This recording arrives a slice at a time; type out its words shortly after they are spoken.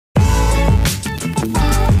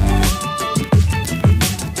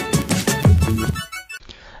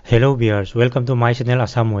Hello viewers, welcome to my channel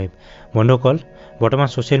Assam Web. বন্ধুসকল, বৰ্তমান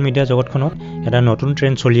social media জগতখনত এটা নতুন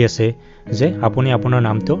ট্ৰেন্ড চলি আছে যে আপুনি আপোনাৰ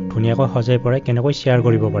নামটো ধুনীয়াকৈ সজাই পৰাই কেনেকৈ শেয়াৰ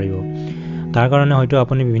কৰিব পাৰিব। তাৰ কাৰণে হয়তো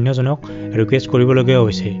আপুনি বিভিন্নজনক ৰিকুৱেষ্ট কৰিবলগীয়া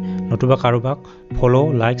হৈছে, নতুবা কাৰোবাক ফলো,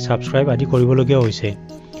 লাইক, সাবস্ক্ৰাইব আদি কৰিবলগীয়া হৈছে।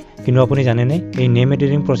 কিন্তু আপুনি জানেনে এই নেম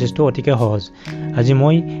এডিটিং প্ৰচেছটো অতিকৈ সহজ। আজি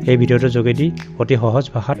মই এই ভিডিঅ'টোৰ যোগেদি অতি সহজ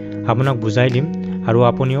ভাষাত আপোনাক বুজাই দিম আৰু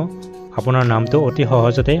আপুনিও আপোনাৰ নামটো অতি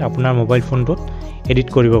সহজতে আপোনাৰ মোবাইল ফোনটোত এডিট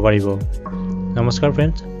কৰিব পাৰিব। নমস্কাৰ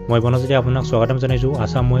ফ্ৰেণ্ডছ, মই বনজতি আপোনাক স্বাগতম জনাইছোঁ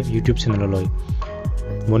আসাম ৱেব ইউটিউব চেনেললৈ।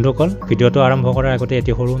 বন্ধুসকল, ভিডিঅ'টো আৰম্ভ কৰাৰ আগতে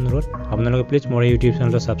এটি সৰু অনুৰোধ, আপোনালোকে প্লিজ মোৰ ইউটিউব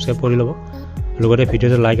চেনেলটো ছাবস্ক্ৰাইব কৰি ল'ব, লগতে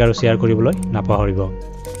ভিডিঅ'টো লাইক আৰু শ্বেয়াৰ কৰিবলৈ নাপাহৰিব।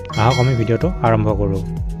 আহক আমি ভিডিঅ'টো আৰম্ভ কৰোঁ।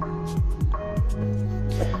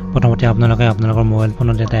 প্ৰথমতে আপোনালোকে আপোনালোকৰ মোবাইল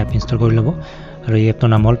ফোনত এটা এপ ইনষ্টল কৰি ল'ব আৰু এই এপটোৰ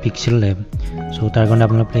নাম হ'ল Pixellab। সো তাৰ কাৰণে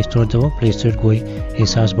আপোনালোকে প্লে ষ্টৰত যাব, প্লে ষ্টৰত গৈ এই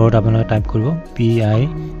সাৰ্চ বাৰত আপোনালোকে টাইপ কৰিব PIXELLAB,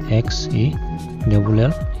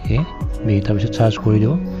 তাৰপিছত সাৰ্চ কৰি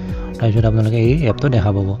দিব। তাৰপিছত আপোনালোকে এই এপটো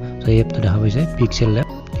দেখা পাব। সো এই এপটো দেখা পাইছে Pixellab।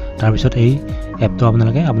 তাৰপিছত এই এপটো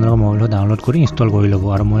আপোনালোকে আপোনালোকৰ মোবাইলত ডাউনলোড কৰি ইনষ্টল কৰি ল'ব।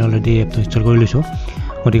 আৰু মই অলৰেডি এপটো ইনষ্টল কৰি লৈছোঁ,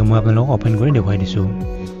 গতিকে মই আপোনালোকক অপেন কৰি দেখুৱাই দিছোঁ।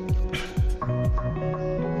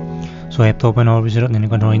 সো এপটো অপেন হোৱাৰ পিছত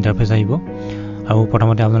এনেকুৱা ধৰণৰ ইণ্টাৰফেচ আহিব। আৰু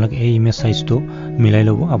প্ৰথমতে আপোনালোকে এই ইমেজ সাইজটো মিলাই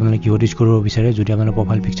ল'ব। আপোনালোকে কিহত ইউজ কৰিব বিচাৰে, যদি আপোনালোকে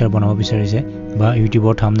প্ৰফাইল পিকচাৰ বনাব বিচাৰিছে বা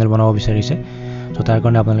ইউটিউবৰ থাম্বনেল বনাব বিচাৰিছে, সো তাৰ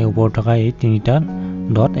কাৰণে আপোনালোকে ওপৰত থকা এই তিনিটা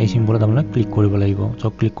ডট এই চিম্বলত আপোনালোকে ক্লিক কৰিব লাগিব। সো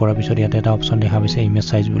ক্লিক কৰাৰ পিছত ইয়াতে এটা অপশ্যন দেখা পাইছে ইমেজ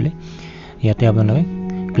সাইজ বুলি, ইয়াতে আপোনালোকে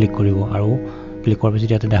ক্লিক কৰিব। আৰু ক্লিক কৰাৰ পিছত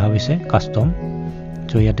ইয়াতে দেখা পাইছে কাষ্টম।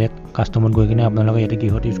 সো ইয়াতে কাষ্টমত গৈ কিনে আপোনালোকে ইয়াতে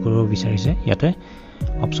কিহত ইউজ কৰিব বিচাৰিছে ইয়াতে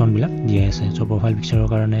অপশ্যনবিলাক দিয়া আছে। সো প্ৰফাইল পিকচাৰৰ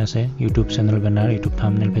কাৰণে আছে, YouTube channel banner, YouTube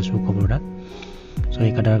thumbnail, Facebook cover ডাল। সো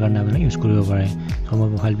এই কাটাৰ কাৰণে আপোনালোকে ইউজ কৰিব পাৰে। সো মই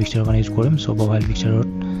প্ৰফাইল পিকচাৰৰ কাৰণে ইউজ কৰিম। সো প্ৰফাইল পিকচাৰত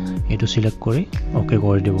এইটো চিলেক্ট কৰি অ'কে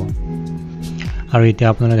কৰি দিব। আৰু এতিয়া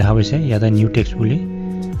আপোনালোকে দেখা পাইছে ইয়াতে নিউ টেক্সট বুলি।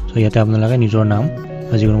 সো ইয়াতে আপোনালোকে নিজৰ নাম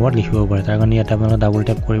বা যিকোনো ৱৰ্ড লিখিব পাৰে। তাৰ কাৰণে ইয়াতে আপোনালোকে ডাবল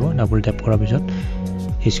টেপ কৰিব। ডাবল টেপ কৰাৰ পিছত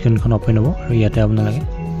স্ক্ৰীনখন অ'পেন হ'ব আৰু ইয়াতে আপোনালোকে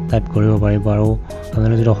টাইপ কৰিব পাৰিব। আৰু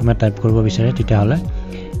আপোনালোকে যদি অসমীয়াত টাইপ কৰিব বিচাৰে তেতিয়াহ'লে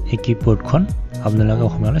এই কীবৰ্ডখন আপোনালোকে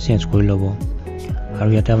অসমীয়ালৈ চেঞ্জ কৰি ল'ব। আৰু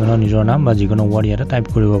ইয়াতে আপোনালোকে নিজৰ নাম বা যিকোনো ৱৰ্ড ইয়াতে টাইপ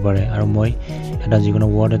কৰিব পাৰে। আৰু মই এটা যিকোনো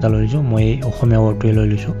ৱৰ্ড এটা লৈ লৈছোঁ, মই এই অসমীয়া ৱৰ্ডটোৱে লৈ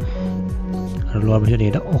লৈছোঁ। আৰু লোৱাৰ পিছত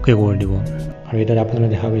এটা অ'কে কৰি দিব। আৰু এতিয়া আপোনালোকে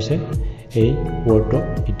দেখা পাইছে এই ৱৰ্ডটো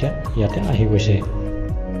এতিয়া ইয়াতে আহি গৈছে।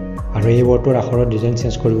 আৰু এই ৱৰ্ডটোৰ আখৰৰ ডিজাইন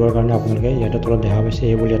চেঞ্জ কৰিবৰ কাৰণে আপোনালোকে ইয়াতে তলত দেখা পাইছে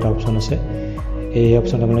এই বুলি এটা অপশ্যন আছে। এই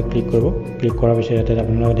অপশ্যনত আপোনালোকে ক্লিক কৰিব। ক্লিক কৰাৰ পিছত ইয়াতে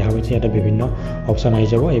আপোনালোকে দেখা পাইছে ইয়াতে বিভিন্ন অপশ্যন আহি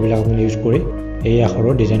যাব। এইবিলাক আপোনালোকে ইউজ কৰি এই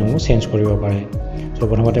আখৰৰ ডিজাইনসমূহ চেঞ্জ কৰিব পাৰে। সো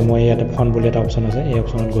প্ৰথমতে মই ইয়াতে ফন্ট বুলি এটা অপশ্যন আছে, এই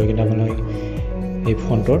অপশ্যনত গৈ কিনে আপোনালোকে এই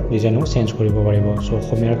ফণ্টৰ ডিজাইনসমূহ চেঞ্জ কৰিব পাৰিব। সো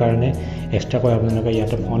অসমীয়াৰ কাৰণে এক্সট্ৰাকৈ আপোনালোকে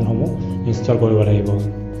ইয়াতে ফণ্টসমূহ ইনষ্টল কৰিব লাগিব।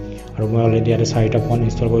 আৰু মই অলৰেডি ইয়াতে 4টা ফণ্ট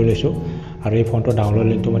ইনষ্টল কৰি লৈছোঁ। আৰু এই ফণ্টৰ ডাউনলোড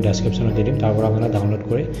লিংকটো মই ডেছক্ৰিপশ্যনত দি দিম, তাৰ পৰা আপোনালোকে ডাউনলোড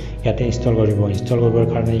কৰি ইয়াতে ইনষ্টল কৰিব। ইনষ্টল কৰিবৰ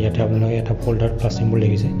কাৰণে ইয়াতে আপোনালোকে এটা ফল্ডাৰ প্লাছ চিম্বল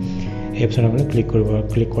দেখিছে, এই অপশ্যনত আপুনি ক্লিক কৰিব।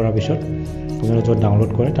 ক্লিক কৰাৰ পিছত আপোনালোকে য'ত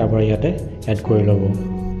ডাউনলোড কৰে তাৰ পৰা ইয়াতে এড কৰি ল'ব।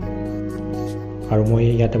 আৰু মই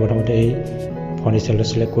ইয়াতে প্ৰথমতে এই ফণ্ট ষ্টাইলটো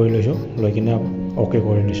চিলেক্ট কৰি লৈছোঁ, লৈ কিনে অ'কে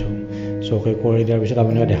কৰি দিছোঁ। সো অ'কে কৰি দিয়াৰ পিছত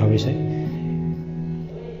আপোনালোকে দেখা পাইছে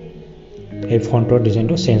এই ফণ্টৰ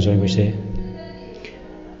ডিজাইনটো চেঞ্জ হৈ গৈছে।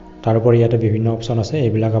 তাৰোপৰি ইয়াতে বিভিন্ন অপশ্যন আছে,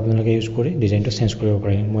 এইবিলাক আপোনালোকে ইউজ কৰি ডিজাইনটো চেঞ্জ কৰিব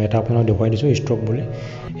পাৰে। মই এটা আপোনালোকক দেখুৱাই দিছোঁ ষ্ট্ৰক বুলি,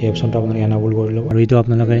 এই অপশ্যনটো আপোনালোকে এনাবল কৰি ল'ব। আৰু এইটো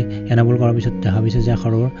আপোনালোকে এনাবল কৰাৰ পিছত দেখা পাইছে যে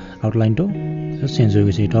আখৰৰ আউটলাইনটো চেঞ্জ হৈ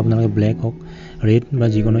গৈছে। এইটো আপোনালোকে ব্লেক হওক, ৰেড বা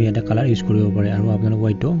যিকোনো ইয়াতে কালাৰ ইউজ কৰিব পাৰে। আৰু আপোনালোকে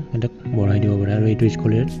হোৱাইটটো ইয়াতে বঢ়াই দিব পাৰে। আৰু এইটো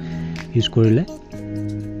ইউজ কৰিলে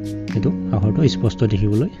এইটো আখৰটো স্পষ্ট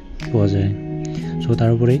দেখিবলৈ পোৱা যায়। সো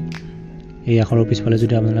তাৰোপৰি এই আখৰৰ পিছফালে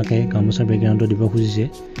যদি আপোনালোকে গামোচাৰ বেকগ্ৰাউণ্ডটো দিব খুজিছে,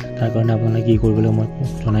 তাৰ কাৰণে আপোনালোকে কি কৰিবলৈ মই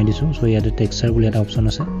জনাই দিছোঁ। সো ইয়াতে টেক্সচাৰ বুলি এটা অপশ্যন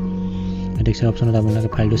আছে, এই টেক্সচাৰ অপশ্যনত আপোনালোকে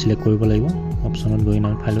ফাইলটো চিলেক্ট কৰিব লাগিব। অপশ্যনত গৈ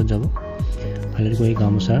কিনে ফাইলত যাব, ফাইলত গৈ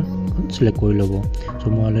গামোচাৰখন চিলেক্ট কৰি ল'ব। সো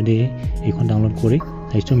মই অলৰেডি এইখন ডাউনলোড কৰি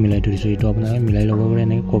সাইজটো মিলাই থৈ দিছোঁ। এইটো আপোনালোকে মিলাই ল'ব পাৰে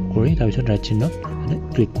এনেকৈ ক্ৰপ কৰি, তাৰপিছত ৰাইট চিহ্নত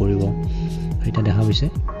ক্লিক কৰিব। এতিয়া দেখা পাইছে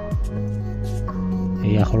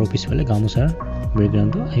এই আখৰৰ পিছফালে গামোচাৰ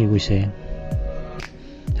বেকগ্ৰাউণ্ডটো আহি গৈছে।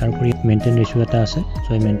 তাৰোপৰি মেইনটেইন ৰেচিঅ' এটা আছে। সো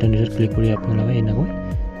এই মেইনটেইন ৰেচিঅ'ত ক্লিক কৰি আপোনালোকে এনেকৈ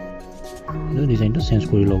এইটো ডিজাইনটো চেঞ্জ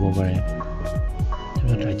কৰি ল'ব পাৰে।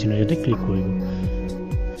 তাৰপিছত ৰাইট চিহ্নত ইয়াতে ক্লিক কৰিব।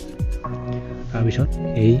 তাৰপিছত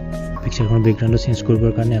এই পিকচাৰখনৰ বেকগ্ৰাউণ্ডটো চেঞ্জ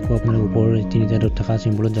কৰিবৰ কাৰণে আকৌ আপোনালোকে ওপৰৰ তিনিটা ডট থকা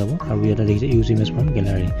চিম্বলত যাব। আৰু ইয়াতে দেখিছে use image from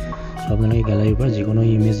gallery. So আপোনালোকে গেলাৰীৰ পৰা যিকোনো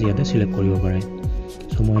ইমেজ ইয়াতে চিলেক্ট কৰিব পাৰে।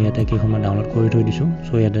 সো মই ইয়াতে কেইখনমান ডাউনলোড কৰি থৈ দিছোঁ।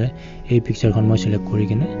 সো ইয়াতে এই পিকচাৰখন মই চিলেক্ট কৰি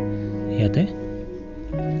কিনে ইয়াতে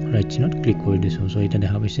ৰাইট চিহ্নত ক্লিক কৰি দিছোঁ। সো এতিয়া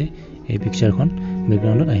দেখা পাইছে এই পিকচাৰখন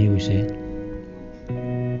বেকগ্ৰাউণ্ডত আহি গৈছে।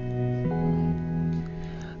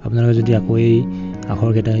 আপোনালোকে যদি আকৌ এই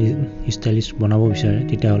আখৰকেইটা ষ্টাইলিছ বনাব বিচাৰে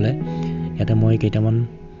তেতিয়াহ'লে ইয়াতে মই কেইটামান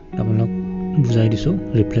আপোনালোক বুজাই দিছোঁ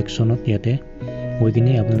ৰিফ্লেকশ্যনত ইয়াতে গৈ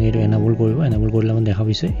কিনে আপোনালোকে এইটো এনাবল কৰিব এনাবল কৰিলে মানে দেখা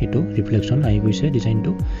পাইছে এইটো ৰিফ্লেকশ্যন আহি গৈছে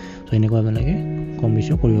ডিজাইনটো চ' এনেকুৱা আপোনালোকে কম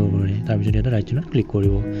বেছিও কৰিব পাৰে তাৰপিছত ইয়াতে ৰাইট চাইডত ক্লিক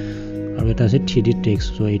কৰিব আৰু এটা আছে 3D টেক্সট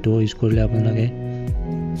চ' এইটো ইউজ কৰিলে আপোনালোকে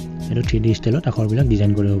এইটো 3D ষ্টাইলত আখৰবিলাক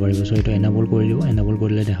ডিজাইন কৰিব পাৰিব চ' এইটো এনাবল কৰি দিব এনাবল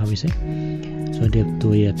কৰিলে দেখা পাইছে চ' ডেপটো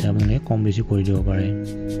ইয়াতে আপোনালোকে কম বেছি কৰি দিব পাৰে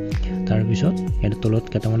তাৰপিছত ইয়াতে তলত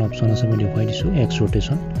কেইটামান অপশ্যন আছে মই দেখুৱাই দিছোঁ এক্স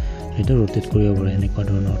ৰোটেশ্যন সেইটো ৰোটেট কৰিব পাৰে এনেকুৱা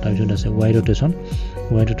ধৰণৰ তাৰপিছত আছে ৱাই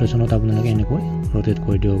ৰোটেশ্যনত আপোনালোকে এনেকৈ ৰোটেট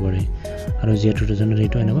কৰি দিব পাৰে আৰু জেড ৰোটেশ্যনত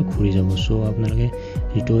এইটো এনেকৈ ঘূৰি যাব চ' আপোনালোকে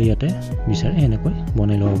যিটো ইয়াতে বিচাৰে এনেকৈ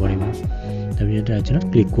বনাই ল'ব পাৰিব তাৰপিছত ৰাইট চাইডত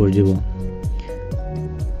ক্লিক কৰি দিব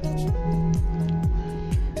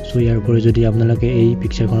চ' ইয়াৰ উপৰি যদি আপোনালোকে এই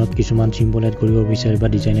পিকচাৰখনত কিছুমান চিম্বল এড কৰিব বিচাৰে বা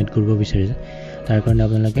ডিজাইন এড কৰিব বিচাৰে তাৰ কাৰণে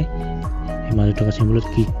আপোনালোকে এই মাজত থকা চিম্বলত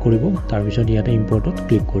ক্লিক কৰিব তাৰপিছত ইয়াতে ইম্পৰ্টত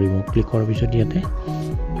ক্লিক কৰিব ক্লিক কৰাৰ পিছত ইয়াতে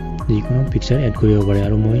যিকোনো পিকচাৰ এড কৰিব পাৰে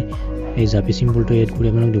আৰু মই এই জাপি চিম্বলটো এড কৰি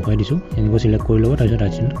আপোনালোক দেখুৱাই দিছোঁ এনেকৈ চিলেক্ট কৰি ল'ব তাৰপিছত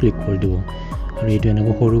ৰাইট চাইডত ক্লিক কৰি দিব আৰু এইটো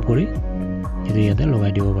এনেকৈ সৰু কৰি এইটো ইয়াতে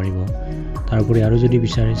লগাই দিব পাৰিব তাৰোপৰি আৰু যদি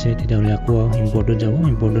বিচাৰিছে তেতিয়াহ'লে আকৌ ইম্পৰ্টত যাব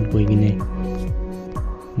ইম্পৰ্টত গৈ কিনে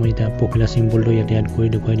মই এতিয়া পখিলা চিম্বলটো ইয়াতে এড কৰি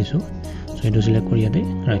দেখুৱাই দিছোঁ চ' এইটো চিলেক্ট কৰি ইয়াতে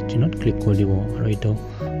ৰাইট চাইডত ক্লিক কৰি দিব আৰু এইটো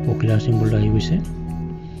পখিলা চিম্বলটো আহি গৈছে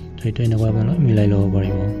চ' এইটো এনেকৈ আপোনালোকে মিলাই ল'ব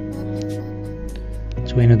পাৰিব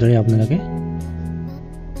চ' এনেদৰে আপোনালোকে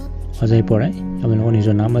সজাই পৰাই আপোনালোকৰ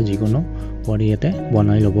নিজৰ নাম বা যিকোনো ৱৰ্ড ইয়াতে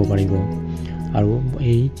বনাই ল'ব পাৰিব আৰু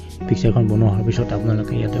এই পিকচাৰখন বনোৱা হোৱাৰ পিছত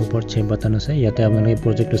আপোনালোকে ইয়াতে ওপৰত ছেভ বাটন আছে ইয়াতে আপোনালোকে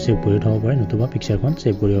প্ৰজেক্টটো ছেভ কৰি থ'ব পাৰে নতুবা পিকচাৰখন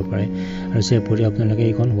ছেভ কৰিব পাৰে আৰু ছেভ কৰি আপোনালোকে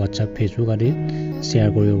এইখন হোৱাটছআপ ফেচবুক আদি শ্বেয়াৰ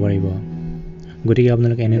কৰিব পাৰিব গতিকে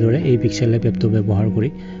আপোনালোকে এনেদৰে এই Pixellab এপটো ব্যৱহাৰ কৰি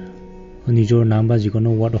নিজৰ নাম বা যিকোনো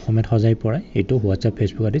ৱৰ্ড অসমীয়াত সজাই পৰাই এইটো হোৱাটছআপ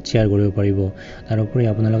ফেচবুক আদিত শ্বেয়াৰ কৰিব পাৰিব তাৰোপৰি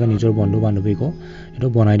আপোনালোকে নিজৰ বন্ধু বান্ধৱীকো এইটো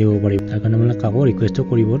বনাই দিব পাৰিব তাৰ কাৰণে আপোনালোকে কাকো ৰিকুৱেষ্টো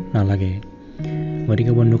কৰিব নালাগে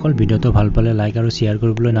গতিকে বন্ধুসকল ভিডিঅ'টো ভাল পালে লাইক আৰু শ্বেয়াৰ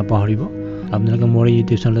কৰিবলৈ নাপাহৰিব আপোনালোকে মোৰ এই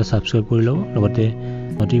ইউটিউব চেনেলটো ছাবস্ক্ৰাইব কৰি ল'ব লগতে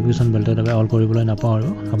নটিফিকেশ্যন বেলটো দাবাই অল কৰিবলৈ নাপাহৰিব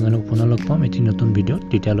আপোনালোক পুনৰ লগ পাম এটি নতুন ভিডিঅ'ত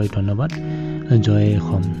তেতিয়ালৈ ধন্যবাদ জয়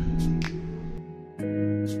অসম